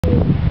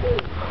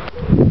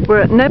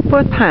We're at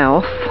Knebworth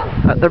House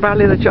at the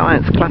Rally of the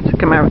Giants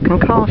Classic American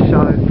Car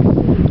Show,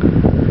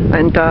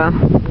 and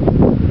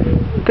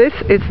this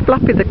is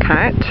Fluffy the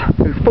cat,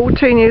 who's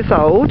 14 years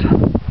old,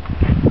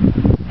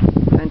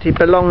 and he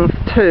belongs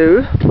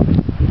to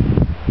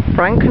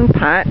Frank and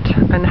Pat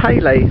and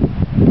Hayley.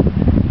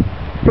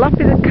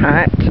 Fluffy the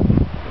cat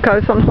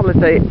goes on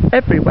holiday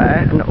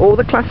everywhere, and all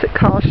the classic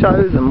car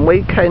shows and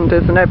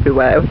weekenders and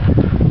everywhere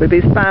with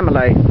his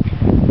family,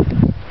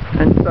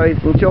 and so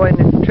he's enjoying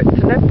his trip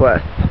to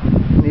Knebworth.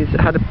 And he's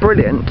had a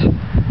brilliant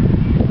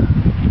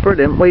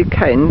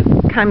weekend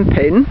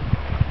camping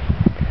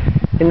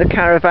in the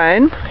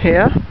caravan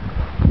here,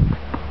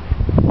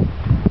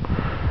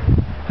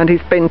 and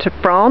he's been to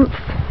France,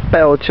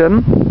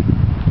 Belgium,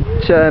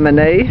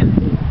 Germany,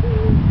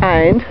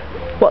 and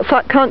what's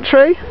that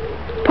country?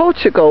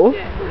 Portugal.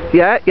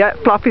 Yeah,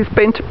 Fluffy's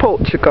been to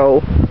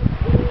Portugal.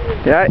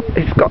 Yeah,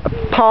 he's got a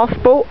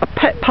passport, a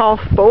pet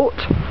passport,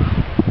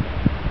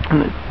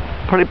 and it's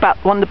probably about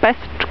one of the best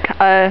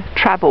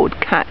travelled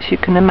cats you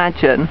can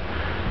imagine.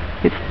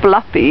 It's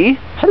Fluffy.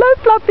 Hello,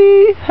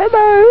 Fluffy.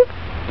 Hello.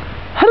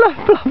 Hello,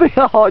 Fluffy.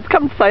 Oh, he's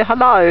come to say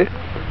hello.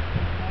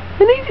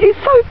 And he's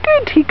so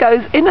good. He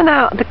goes in and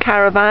out of the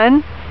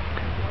caravan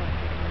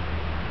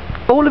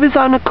all of his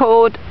own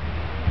accord,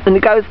 and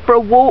he goes for a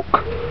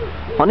walk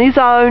on his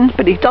own,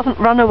 but he doesn't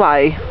run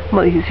away.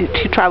 Well, he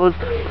travels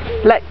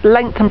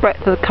length and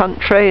breadth of the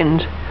country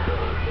and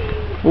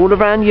all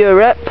around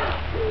Europe.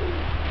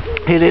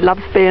 He really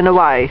loves being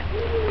away.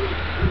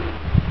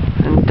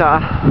 And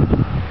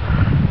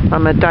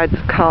I'm at Dad's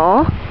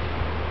car,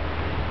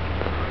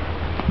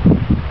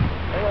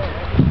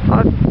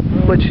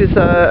 which is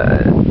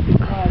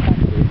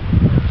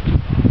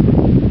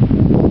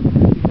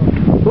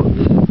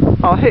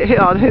oh,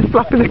 here's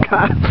Fluffy the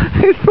cat.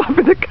 Here's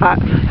Fluffy the cat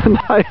and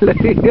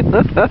Hayley.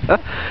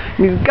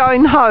 He's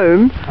going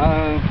home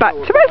back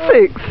to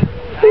Essex.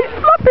 He's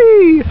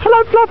Fluffy.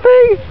 Hello,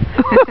 Fluffy.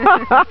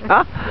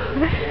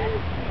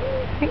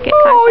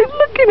 Oh, he's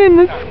looking in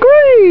the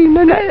screen,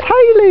 and that's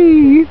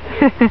Hayley.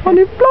 And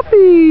it's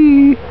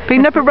Fluffy. But he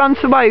never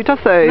runs away, does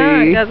he? No,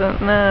 he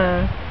doesn't.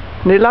 No.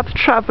 And he loves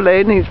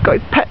travelling. He's got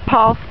his pet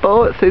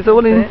passport, so he's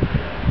all in.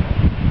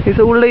 He's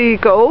all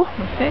legal.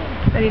 That's it.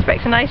 And he's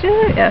vaccinated,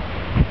 isn't it? Yeah.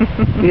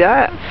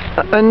 Yeah.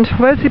 And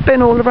where's he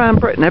been? All around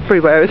Britain,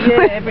 everywhere, isn't he?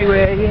 Yeah,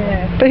 everywhere,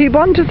 yeah. But he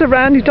wanders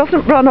around, he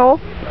doesn't run off.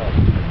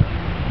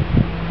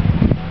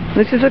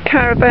 This is a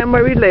caravan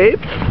where he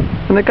lives,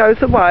 and he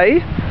goes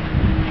away.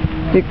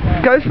 He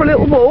goes for a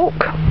little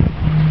walk,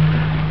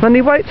 and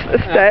he waits at the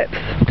steps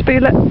to be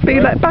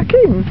let back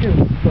in.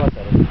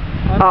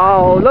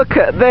 Oh, look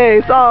at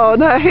this. Oh,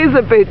 no, here's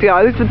a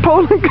video. This is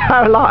Paul and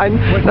Caroline.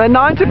 They're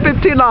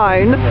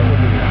 1959.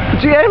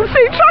 GMC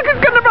truck is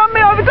going to run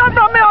me over. Don't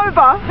run me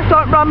over.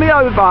 Don't run me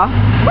over.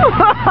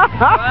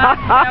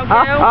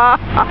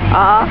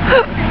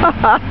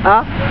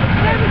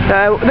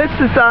 This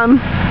is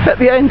at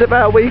the end of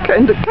our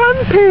weekend of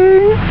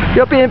camping.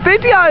 You're being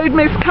videoed,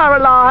 Miss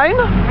Caroline.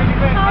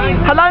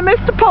 Hello,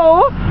 Mr.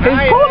 Paul. Is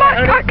Paul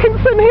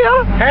Atkinson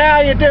here? How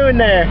are you doing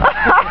there?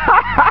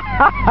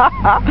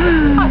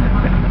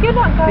 You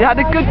had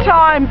a good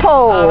time,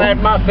 Paul? I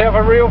had myself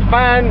a real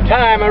fine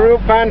time,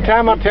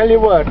 I'll tell you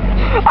what.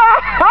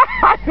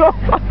 You're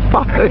so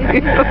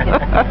funny.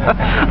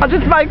 I'm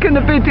just making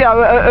a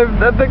video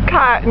of the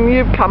cat, and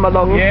you've come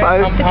along. Yeah, so.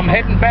 I'm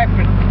heading back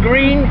to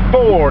Green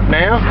Ford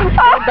now. Going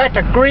back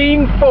to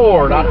Green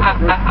Ford.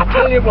 I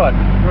tell you what.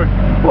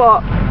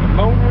 What?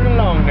 Motoring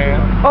along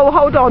now. Oh,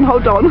 hold on.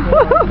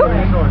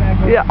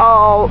 Yeah,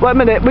 oh, wait a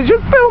minute. We're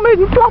just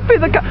filming Fluffy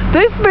the cat.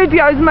 This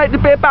video is meant to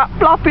be about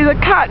Fluffy the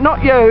cat,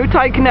 not you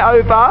taking it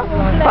over.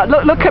 But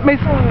look at me.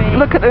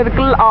 Look at the.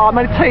 Oh, I'm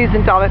only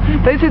teasing, darling.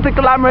 This is the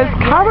glamorous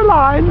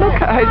Caroline. Look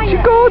at her. She's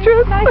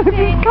gorgeous. This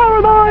is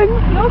Caroline.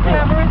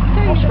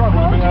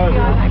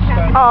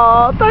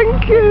 Oh,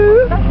 thank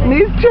you. And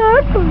here's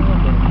Jeff.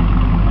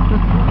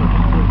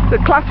 The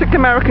classic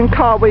American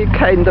car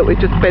weekend that we've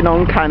just been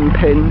on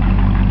camping.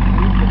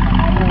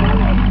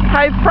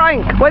 Hey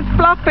Frank, where's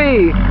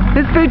Fluffy?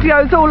 This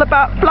video's all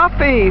about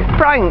Fluffy.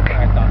 Frank,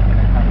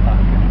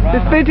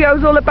 this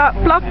video's all about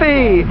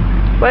Fluffy.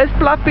 Where's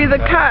Fluffy the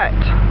cat?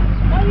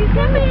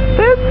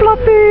 There's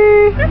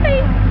Fluffy.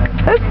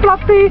 There's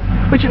Fluffy.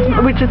 Which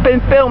has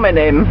been filming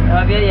him.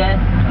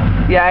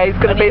 Yeah, he's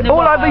going to be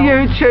all over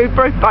YouTube,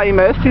 very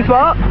famous. He's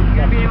what?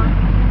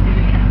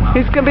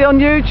 He's going to be on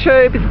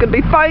YouTube, he's going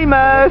to be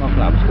famous.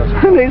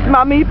 And his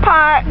mummy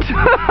Pat.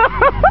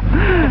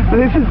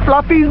 This is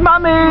Fluffy's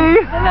mummy.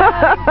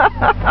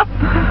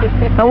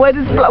 And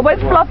where's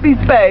Fluffy's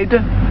bed?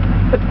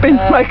 It's been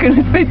making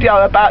this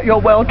video about your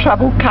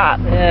well-travelled cat.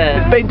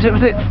 Yeah. It's been to,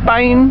 was it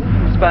Spain,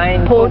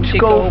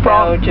 Portugal,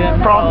 France,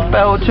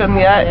 Belgium,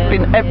 yeah, it's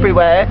been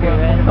everywhere.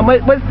 And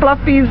where's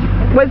Fluffy's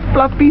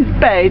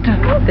bed?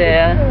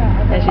 There.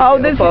 Oh,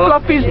 this is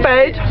Fluffy's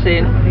bed.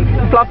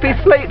 Fluffy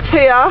sleeps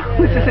here.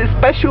 This is his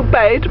special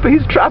bed for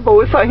his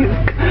travel, so he's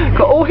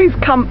got all his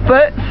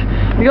comforts.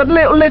 You got a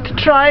little litter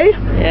tray.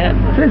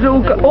 Yeah. So he's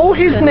all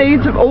his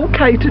needs are all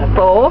catered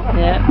for.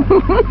 Yeah.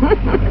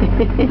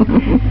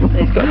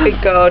 He's got a big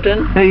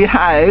garden. He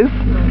has.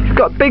 He's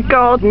got a big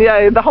garden,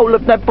 yeah. The whole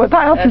of Knebworth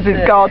House is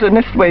his garden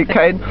this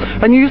weekend.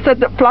 And you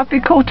said that Fluffy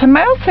caught a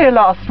mouse here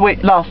last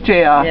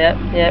year.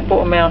 Yeah,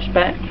 bought a mouse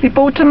back. He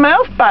bought a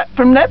mouse back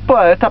from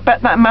Knebworth. I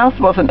bet that mouse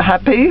wasn't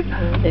happy.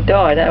 He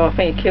died. I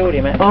think he killed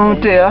him actually. Oh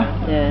dear.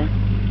 Yeah.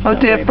 Oh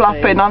dear,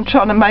 Fluffy, and I'm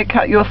trying to make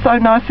out you're so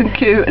nice and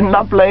cute and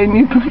lovely, and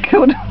you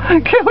killed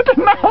a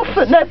mouse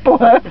at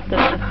Knebworth.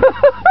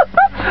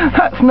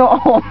 That's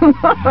not on.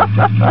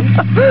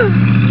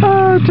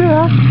 Oh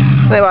dear.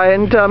 Anyway,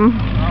 and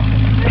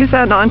here's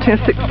our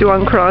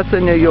 1961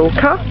 Chrysler New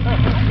Yorker.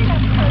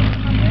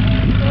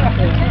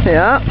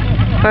 Yeah,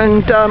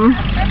 and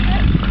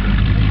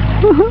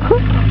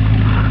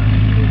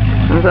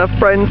there's our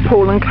friends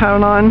Paul and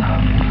Caroline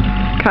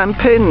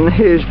camping.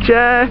 Here's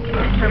Jeff.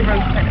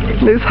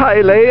 There's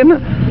Hayley,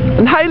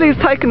 and Hayley's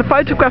taken a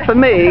photograph of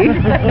me,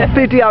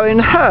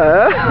 videoing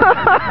her.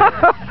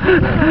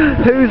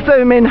 Who's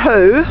zooming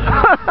who?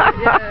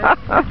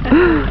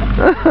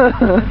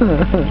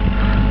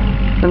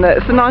 And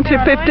it's a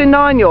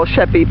 1959 your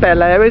Chevy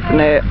Bel Air, isn't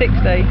it?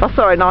 60. Oh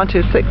sorry,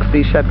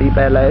 1960 Chevy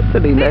Bel Air,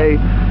 silly me.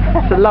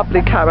 It's a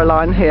lovely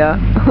Caroline here.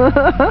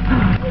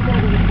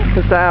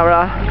 There's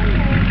our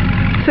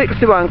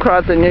 61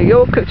 Chrysler New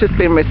Yorker, just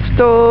been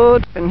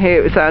restored, and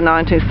here is our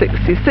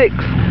 1966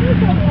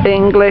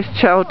 English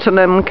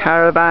Cheltenham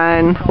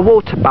Caravan, a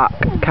Waterbuck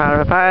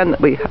Caravan that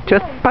we have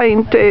just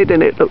painted,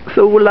 and it looks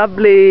all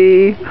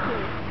lovely,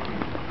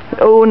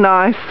 all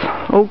nice,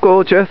 all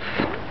gorgeous.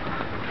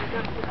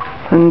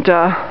 And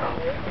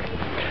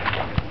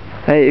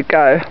there you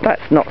go,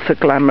 that's not so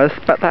glamorous,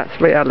 but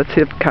that's reality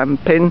of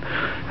camping.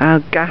 Our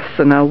gas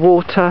and our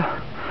water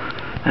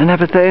and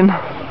everything.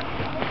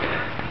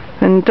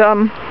 And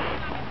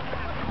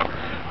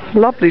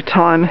lovely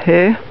time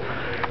here,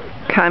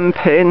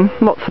 camping.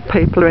 Lots of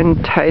people are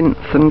in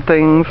tents and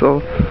things,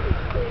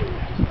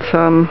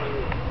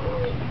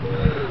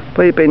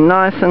 we've been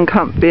nice and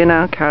comfy in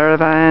our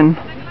caravan.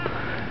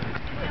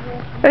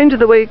 End of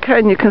the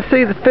weekend, you can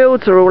see the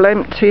fields are all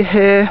empty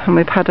here, and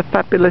we've had a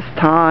fabulous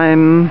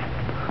time.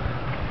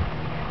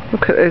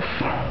 Look at this,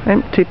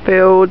 empty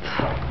fields.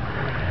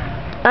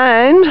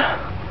 And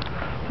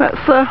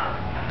that's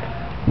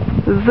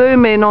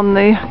zoom in on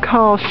the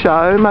car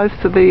show.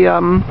 Most of the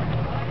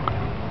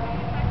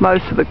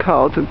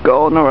cars have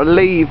gone or are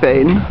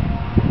leaving,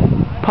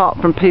 apart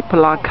from people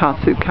like us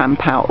who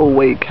camp out all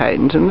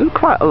weekend, and there's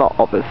quite a lot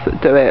of us that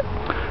do it.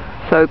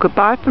 So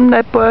goodbye from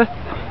Knebworth,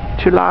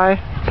 July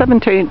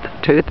 17th,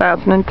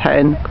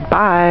 2010.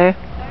 Goodbye.